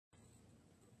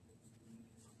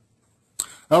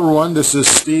Hello everyone, this is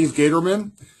Steve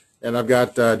Gatorman, and I've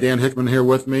got Dan Hickman here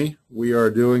with me. We are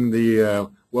doing the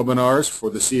webinars for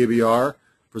the CABR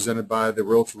presented by the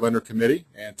Realtor Lender Committee,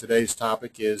 and today's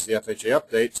topic is the FHA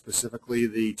update, specifically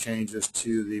the changes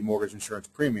to the mortgage insurance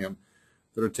premium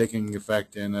that are taking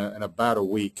effect in about a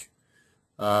week.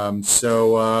 If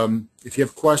you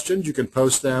have questions, you can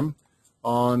post them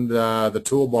on the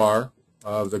toolbar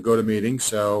of the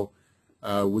GoToMeeting.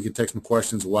 We can take some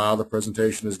questions while the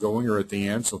presentation is going or at the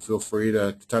end, so feel free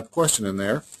to type a question in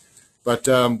there. But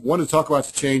wanted to talk about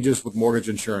the changes with mortgage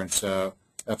insurance,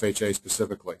 FHA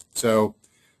specifically. So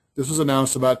this was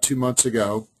announced about 2 months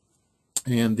ago,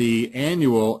 and the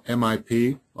annual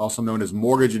MIP, also known as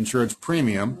mortgage insurance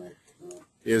premium,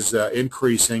 is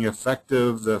increasing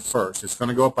effective the 1st. It's going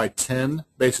to go up by 10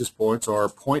 basis points, or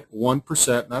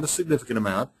 0.1%, not a significant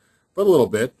amount, but a little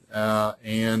bit,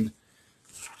 and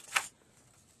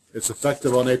it's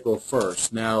effective on April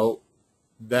 1st. Now,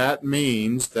 that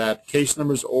means that case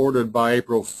numbers ordered by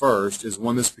April 1st is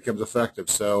when this becomes effective.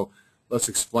 So let's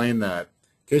explain that.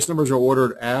 Case numbers are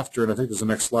ordered after, and I think there's the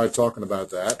next slide talking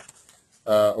about that,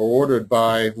 are ordered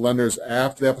by lenders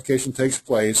after the application takes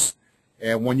place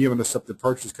and when you have an accepted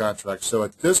purchase contract. So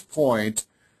at this point,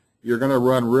 you're going to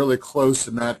run really close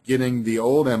to not getting the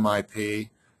old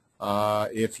MIP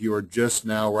if you are just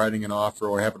now writing an offer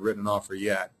or haven't written an offer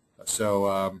yet.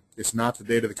 So it's not the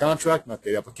date of the contract, not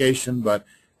the application, but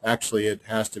actually it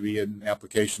has to be an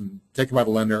application taken by the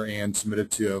lender and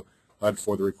submitted to HUD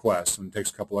for the request, and it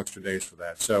takes a couple extra days for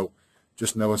that. So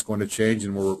just know it's going to change,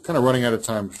 and we're kind of running out of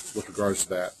time with regards to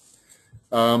that.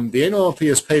 The annual MIP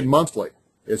is paid monthly.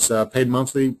 It's paid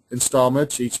monthly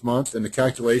installments each month, and the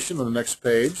calculation on the next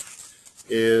page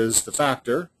is the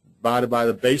factor divided by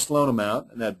the base loan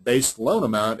amount, and that base loan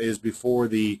amount is before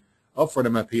the upfront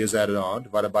MIP is added on,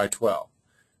 divided by 12.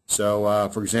 So,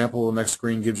 for example, the next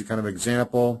screen gives you kind of an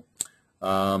example.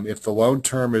 If the loan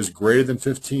term is greater than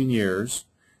 15 years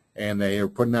and they are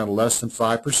putting out less than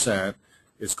 5%,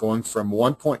 it's going from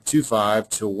 1.25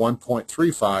 to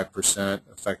 1.35%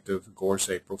 effective, of course,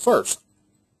 April 1st.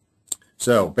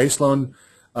 So, base loan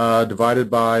divided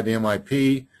by the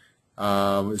MIP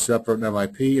is the upfront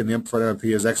MIP, and the upfront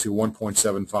MIP is actually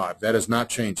 1.75. That is not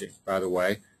changing, by the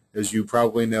way. As you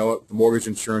probably know, the mortgage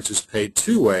insurance is paid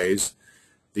two ways,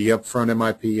 the upfront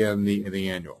MIP and the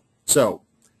annual. So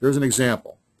here's an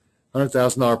example.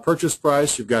 $100,000 purchase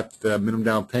price, you've got the minimum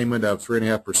down payment of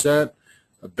 3.5%,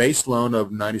 a base loan of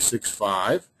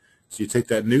 $96,500. So you take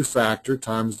that new factor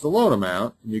times the loan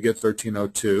amount, and you get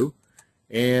 $1,302,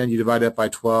 and you divide that by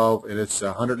 12, and it's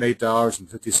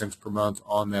 $108.50 per month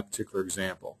on that particular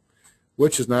example,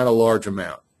 which is not a large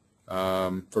amount.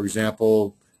 For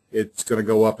example, it's going to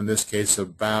go up in this case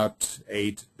about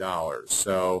 $8.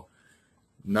 So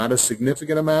not a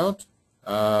significant amount.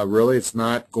 Really, it's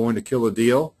not going to kill a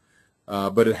deal,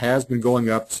 but it has been going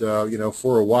up to,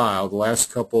 for a while. The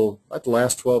last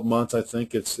 12 months, I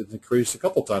think it's increased a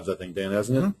couple times, I think, Dan,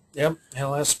 hasn't it? Mm-hmm. Yep,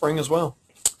 last spring as well.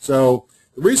 So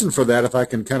the reason for that, if I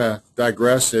can kind of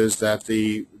digress, is that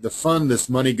the fund this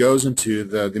money goes into,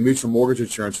 the Mutual Mortgage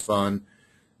Insurance Fund,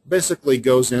 basically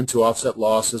goes into offset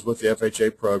losses with the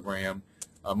FHA program,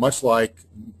 much like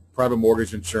private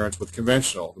mortgage insurance with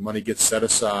conventional. The money gets set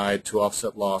aside to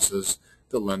offset losses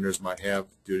that lenders might have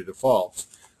due to defaults.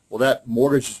 Well, that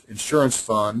mortgage insurance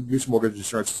fund, Mutual Mortgage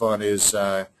Insurance Fund, is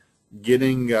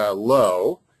getting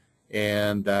low,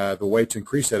 and the way to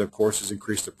increase that, of course, is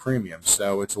increase the premium.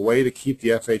 So it's a way to keep the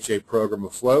FHA program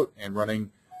afloat and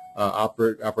running,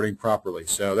 operating properly.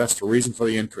 So that's the reason for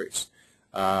the increase.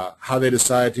 How they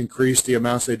decide to increase the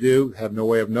amounts they do, have no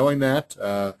way of knowing that.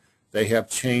 They have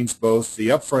changed both the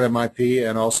upfront MIP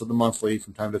and also the monthly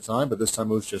from time to time, but this time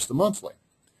it was just the monthly.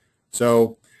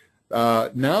 So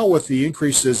now with the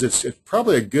increases, it's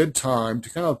probably a good time to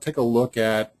kind of take a look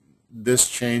at this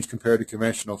change compared to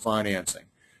conventional financing,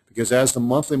 because as the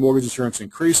monthly mortgage insurance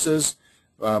increases,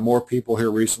 more people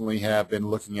here recently have been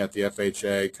looking at the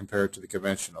FHA compared to the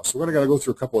conventional. So we're going to go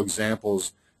through a couple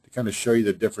examples kind of show you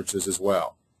the differences as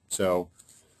well. So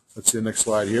let's see the next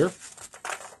slide here.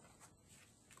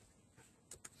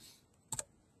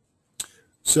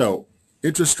 So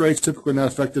interest rates typically not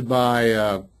affected by,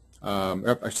 I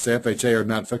should say FHA are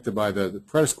not affected by the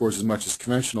credit scores as much as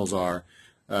conventionals are.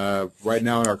 Right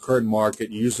now in our current market,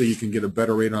 usually you can get a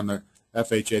better rate on the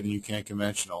FHA than you can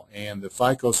conventional. And the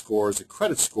FICO scores, the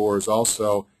credit scores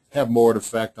also have more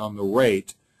effect on the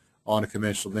rate on a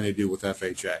conventional than they do with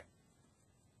FHA.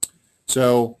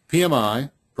 So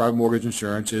PMI, private mortgage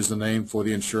insurance, is the name for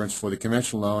the insurance for the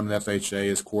conventional loan, and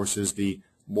FHA, of course, is the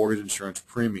mortgage insurance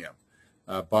premium.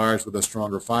 Buyers with a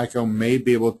stronger FICO may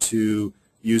be able to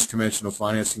use conventional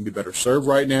financing to be better served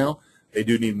right now. They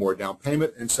do need more down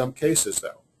payment in some cases,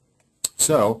 though.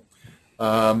 So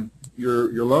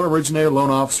your loan originator, loan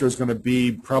officer is going to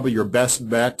be probably your best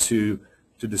bet to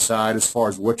decide as far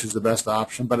as which is the best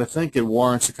option. But I think it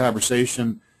warrants a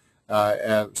conversation,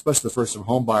 especially the first-time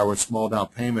home buyer with small down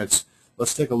payments.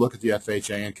 Let's take a look at the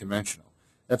FHA and conventional.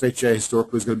 FHA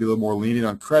historically is going to be a little more lenient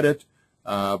on credit,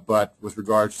 but with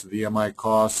regards to the MI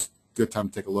costs, good time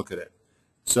to take a look at it.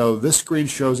 So this screen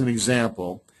shows an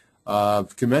example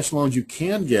of conventional loans you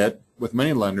can get with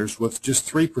many lenders with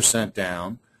just 3%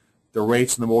 down. The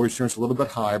rates and the mortgage insurance are a little bit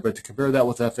higher, but to compare that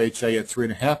with FHA at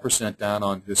 3.5% down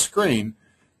on this screen,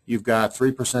 you've got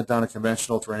 3% down on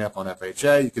conventional, 3.5% on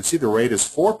FHA. You can see the rate is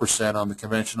 4% on the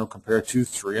conventional compared to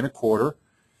 3.25%.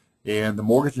 And the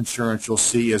mortgage insurance you'll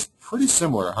see is pretty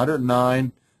similar,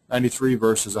 $109.93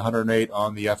 versus $108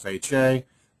 on the FHA.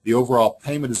 The overall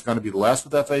payment is going to be less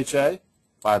with FHA,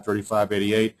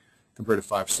 $535.88 compared to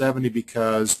 $570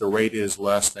 because the rate is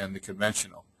less than the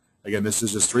conventional. Again, this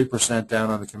is just 3% down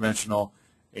on the conventional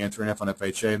and 3.5% on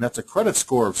FHA, and that's a credit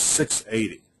score of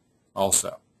 680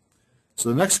 also. So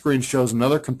the next screen shows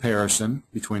another comparison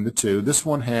between the two. This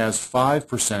one has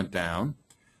 5% down,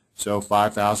 so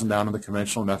 $5,000 down on the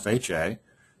conventional and FHA.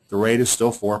 The rate is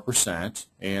still 4%,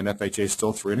 and FHA is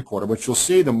still 3.25%. But you'll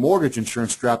see the mortgage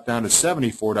insurance dropped down to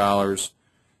 $74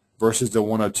 versus the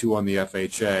 $102 on the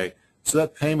FHA. So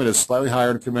that payment is slightly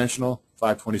higher in conventional,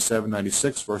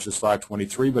 $527.96 versus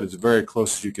 $523, but it's very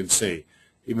close as you can see,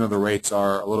 even though the rates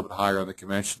are a little bit higher on the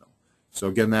conventional. So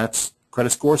again, that's credit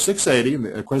score 680. And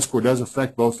the credit score does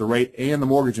affect both the rate and the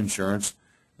mortgage insurance,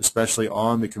 especially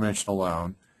on the conventional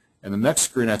loan. And the next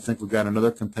screen, I think we've got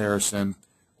another comparison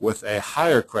with a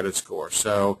higher credit score.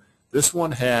 So this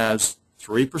one has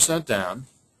 3% down,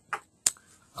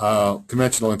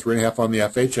 conventional, and 3.5% on the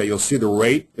FHA. You'll see the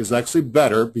rate is actually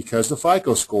better because the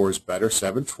FICO score is better,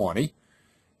 720,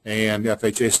 and the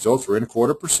FHA is still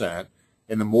 3.25%.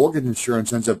 And the mortgage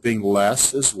insurance ends up being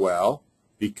less as well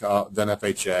than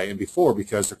FHA and before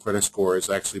because the credit score is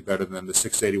actually better than the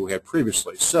 680 we had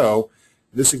previously. So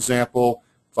in this example,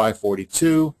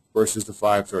 542 versus the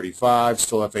 535,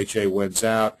 still FHA wins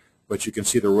out, but you can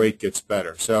see the rate gets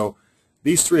better. So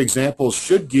these three examples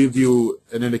should give you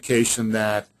an indication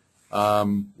that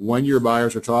when your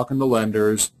buyers are talking to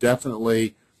lenders,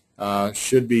 definitely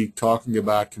should be talking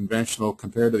about conventional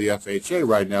compared to the FHA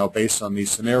right now based on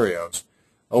these scenarios.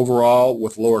 Overall,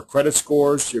 with lower credit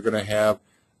scores, you're going to have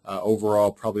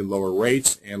overall probably lower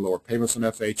rates and lower payments on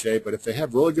FHA, but if they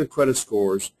have really good credit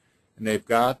scores and they've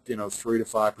got 3 to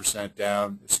 5%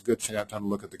 down, it's a good time to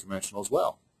look at the conventional as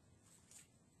well.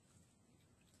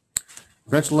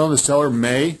 Conventional loan, the seller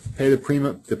may pay the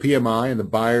PMI, and the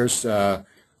buyers do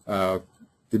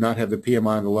not have the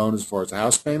PMI on the loan as far as the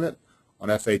house payment. On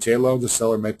FHA loans, the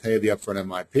seller may pay the upfront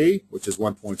MIP, which is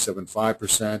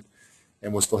 1.75%,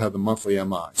 and will still have the monthly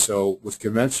MI. So with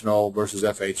conventional versus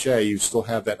FHA, you still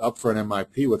have that upfront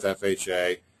MIP with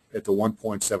FHA at the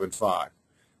 1.75.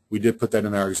 We did put that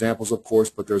in our examples, of course,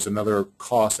 but there's another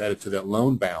cost added to that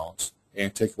loan balance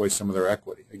and take away some of their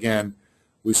equity. Again,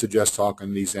 we suggest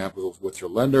talking these examples with your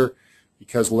lender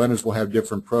because lenders will have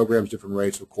different programs, different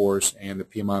rates, of course, and the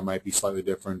PMI might be slightly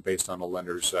different based on the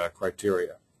lender's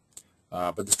criteria.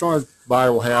 But the stronger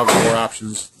buyer will have the more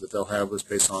options that they'll have is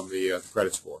based on the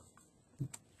credit score.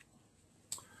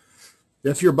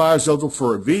 If your buyer is eligible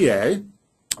for a VA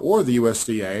or the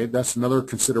USDA, that's another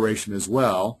consideration as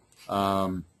well.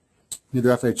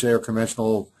 Neither FHA or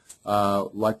conventional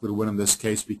likely to win in this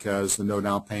case because the no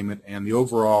down payment and the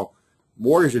overall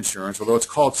mortgage insurance, although it's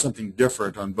called something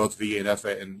different on both VA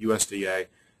and USDA,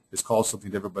 is called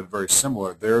something different but very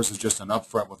similar. Theirs is just an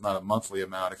upfront with not a monthly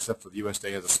amount, except for the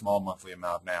USDA has a small monthly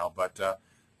amount now. But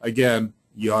again,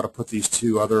 you ought to put these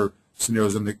two other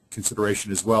scenarios into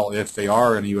consideration as well if they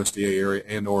are in a USDA area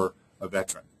and or a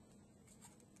veteran.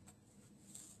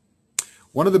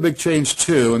 One of the big changes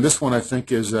too, and this one I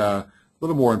think is a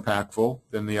little more impactful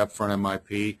than the upfront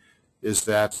MIP, is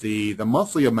that the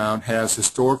monthly amount has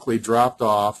historically dropped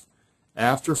off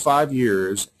after 5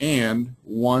 years and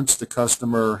once the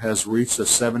customer has reached a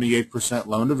 78%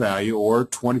 loan to value or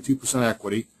 22%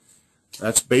 equity.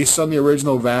 That's based on the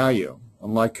original value.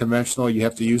 Unlike conventional, you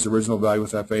have to use the original value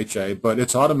with FHA, but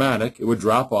it's automatic. It would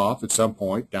drop off at some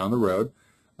point down the road,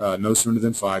 no sooner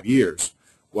than 5 years.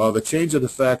 Well, the change that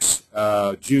affects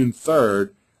June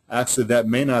 3rd, actually that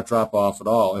may not drop off at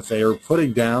all. If they are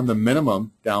putting down the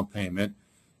minimum down payment,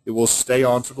 it will stay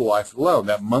on for the life of the loan.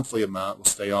 That monthly amount will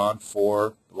stay on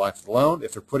for the life of the loan.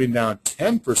 If they're putting down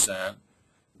 10%,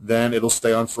 then it'll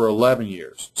stay on for 11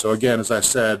 years. So again, as I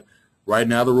said, right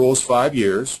now the rule is 5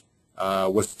 years.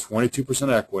 with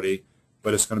 22% equity,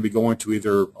 but it's going to be going to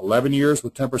either 11 years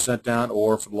with 10% down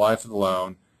or for the life of the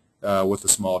loan with a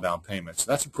small down payment.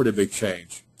 So that's a pretty big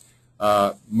change.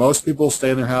 Most people stay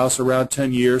in their house around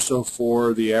 10 years, so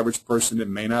for the average person it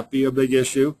may not be a big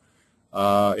issue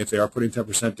if they are putting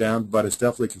 10% down, but it's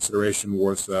definitely a consideration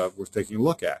worth taking a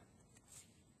look at.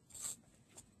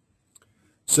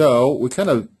 So we kind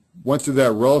of went through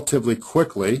that relatively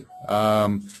quickly.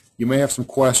 You may have some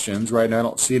questions. Right now I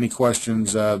don't see any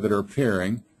questions that are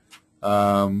appearing,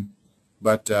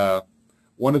 but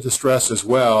wanted to stress as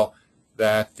well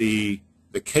that the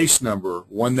case number,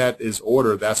 when that is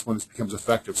ordered, that's when it becomes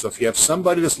effective. So if you have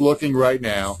somebody that's looking right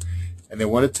now and they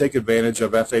want to take advantage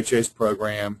of FHA's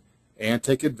program and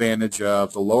take advantage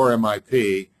of the lower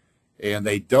MIP and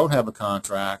they don't have a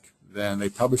contract, then they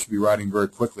probably should be writing very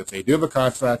quickly. If they do have a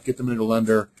contract, get them into the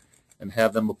lender and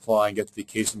have them apply and get the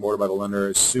case number ordered by the lender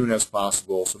as soon as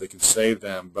possible so they can save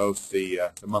them both the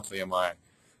monthly MI.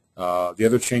 The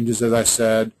other changes, as I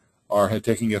said, are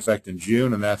taking effect in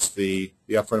June, and that's the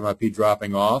upfront MIP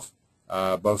dropping off,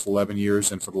 both 11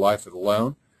 years and for the life of the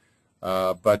loan.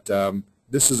 But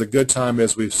this is a good time,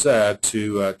 as we've said,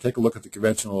 to take a look at the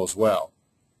conventional as well.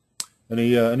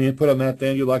 Any input on that,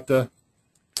 Dan, you'd like to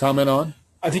comment on?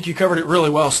 I think you covered it really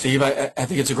well, Steve. I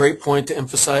think it's a great point to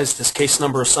emphasize this case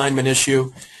number assignment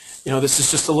issue. You know, this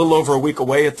is just a little over a week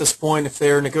away at this point. If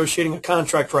they're negotiating a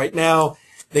contract right now,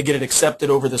 they get it accepted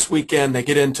over this weekend. They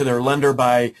get into their lender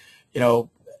by,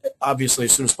 obviously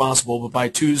as soon as possible, but by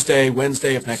Tuesday,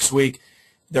 Wednesday of next week,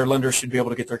 their lender should be able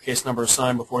to get their case number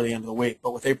assigned before the end of the week.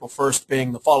 But with April 1st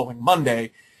being the following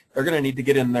Monday, they're going to need to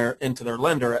get into their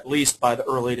lender at least by the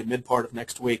early to mid part of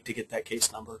next week to get that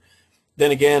case number.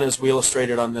 Then again, as we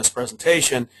illustrated on this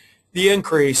presentation, the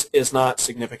increase is not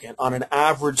significant. On an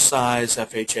average size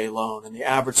FHA loan, and the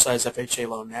average size FHA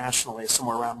loan nationally is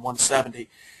somewhere around 170,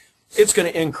 it's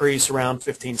going to increase around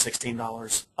 $15,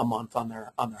 $16 a month on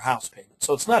their house payment.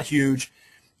 So it's not huge,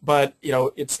 but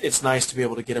it's nice to be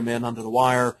able to get them in under the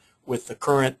wire with the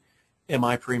current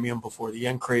MI premium before the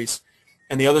increase.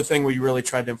 And the other thing we really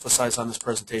tried to emphasize on this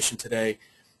presentation today,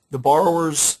 the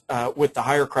borrowers with the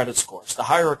higher credit scores. The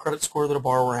higher a credit score that a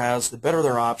borrower has, the better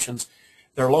their options.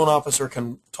 Their loan officer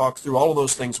can talk through all of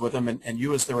those things with them, and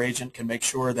you as their agent can make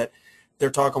sure that they're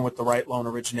talking with the right loan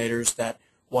originators that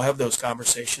will have those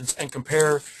conversations and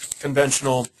compare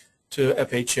conventional to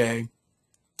FHA.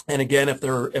 And again, if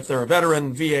they're a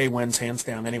veteran, VA wins hands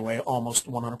down anyway,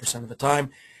 almost 100% of the time.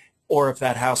 Or if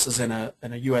that house is in a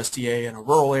USDA in a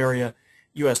rural area,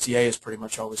 USDA is pretty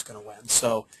much always going to win.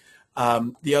 So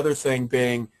the other thing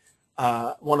being,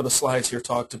 one of the slides here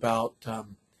talked about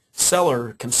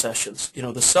seller concessions.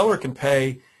 The seller can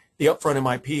pay the upfront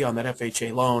MIP on that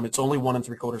FHA loan. It's only 1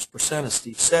 3/4%, as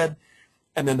Steve said,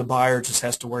 and then the buyer just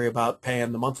has to worry about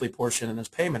paying the monthly portion in his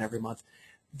payment every month.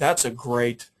 That's a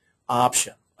great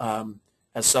option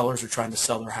as sellers are trying to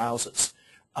sell their houses.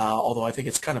 Although I think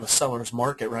it's kind of a seller's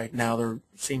market right now. There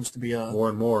seems to be a more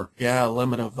and more, a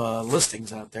limit of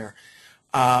listings out there.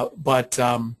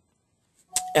 And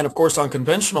of course on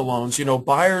conventional loans,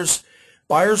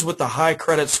 buyers with the high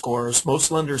credit scores,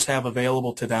 most lenders have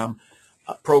available to them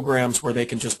programs where they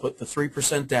can just put the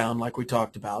 3% down like we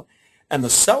talked about, and the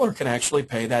seller can actually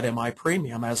pay that MI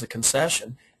premium as a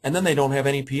concession, and then they don't have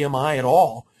any PMI at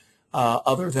all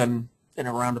other than in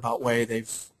a roundabout way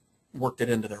they've worked it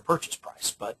into their purchase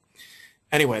price. But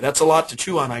anyway, that's a lot to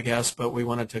chew on, I guess, but we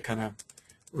wanted to kind of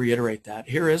reiterate that.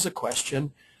 Here is a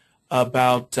question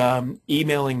about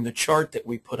emailing the chart that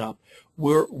we put up.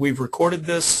 We've recorded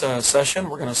this session.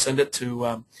 We're going to send it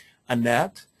to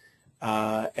Annette,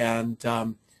 and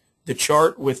the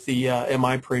chart with the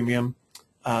MI premium,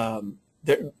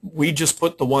 we just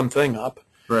put the one thing up,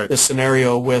 right? The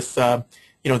scenario with the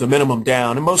minimum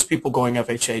down, and most people going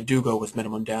FHA do go with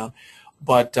minimum down,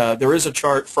 but there is a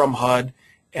chart from HUD,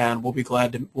 and we'll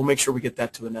make sure we get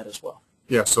that to Annette as well.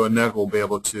 Yeah, so Annette will be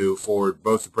able to forward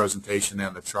both the presentation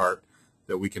and the chart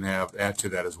that we can add to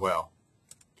that as well.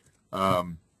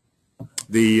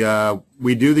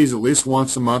 We do these at least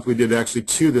once a month. We did actually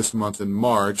 2 this month in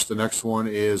March. The next one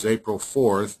is April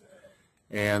 4th,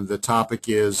 and the topic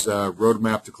is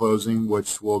Roadmap to Closing,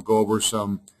 which will go over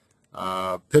some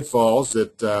pitfalls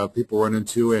that people run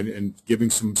into and giving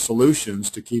some solutions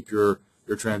to keep your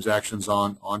transactions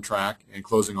on track and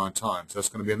closing on time. So that's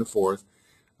going to be in the 4th.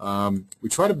 We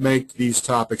try to make these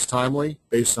topics timely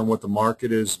based on what the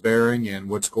market is bearing and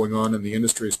what's going on in the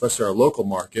industry, especially our local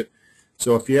market.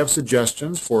 So if you have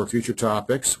suggestions for future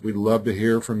topics, we'd love to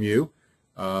hear from you.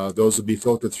 Those will be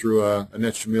filtered through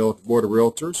Annette Shamil at the Board of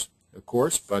Realtors, of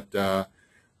course, but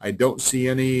I don't see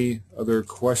any other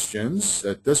questions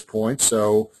at this point.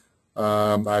 So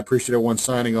I appreciate everyone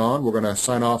signing on. We're going to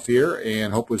sign off here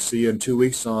and hopefully see you in 2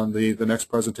 weeks on the next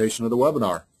presentation of the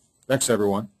webinar. Thanks,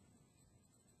 everyone.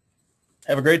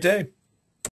 Have a great day.